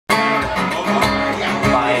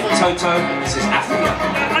Toto, this is Africa.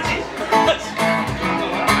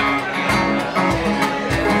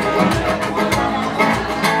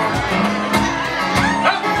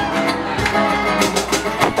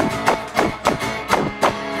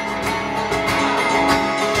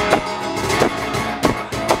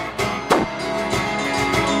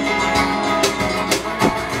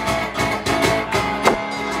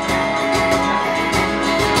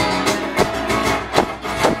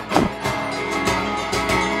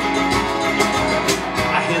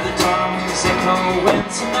 When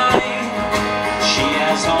tonight she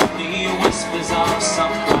has only whispers of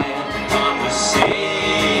some quiet conversation.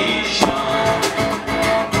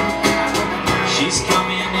 She's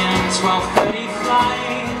coming in 12:30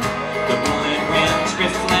 flight. The bullet winds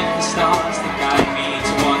reflect the stars that guide me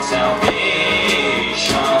towards salvation.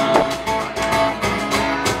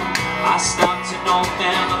 I stopped an old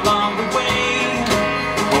man along the way,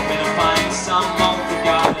 hoping to find some old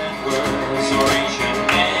forgotten words or ancient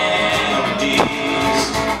melodies.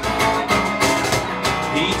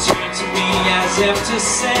 He turned to me as if to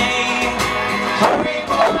say, hurry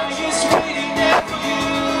boy, he's waiting there for you.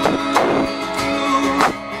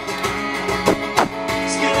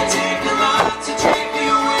 It's gonna take a lot to take me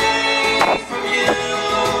away from you.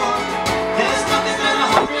 There's nothing that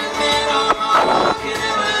 100 men or more can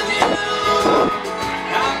ever do.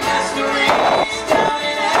 I'm just a race down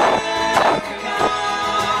in Africa.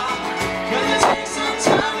 Gonna take some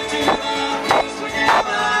time to do the things we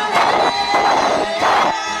never had.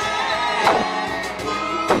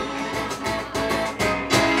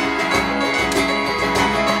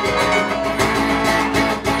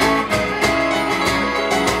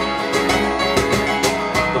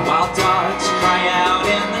 The wild dogs cry out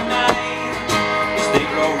in the night as they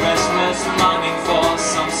grow restless, longing for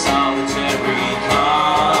some solitary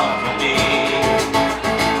company.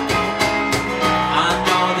 I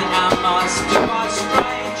know that I must do what's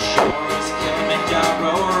right, sure as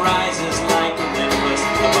Kilimanjaro rises like Olympus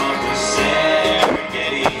above the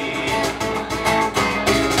Serengeti.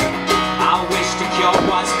 I wish to cure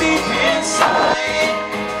what's deep inside,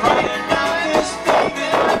 frightened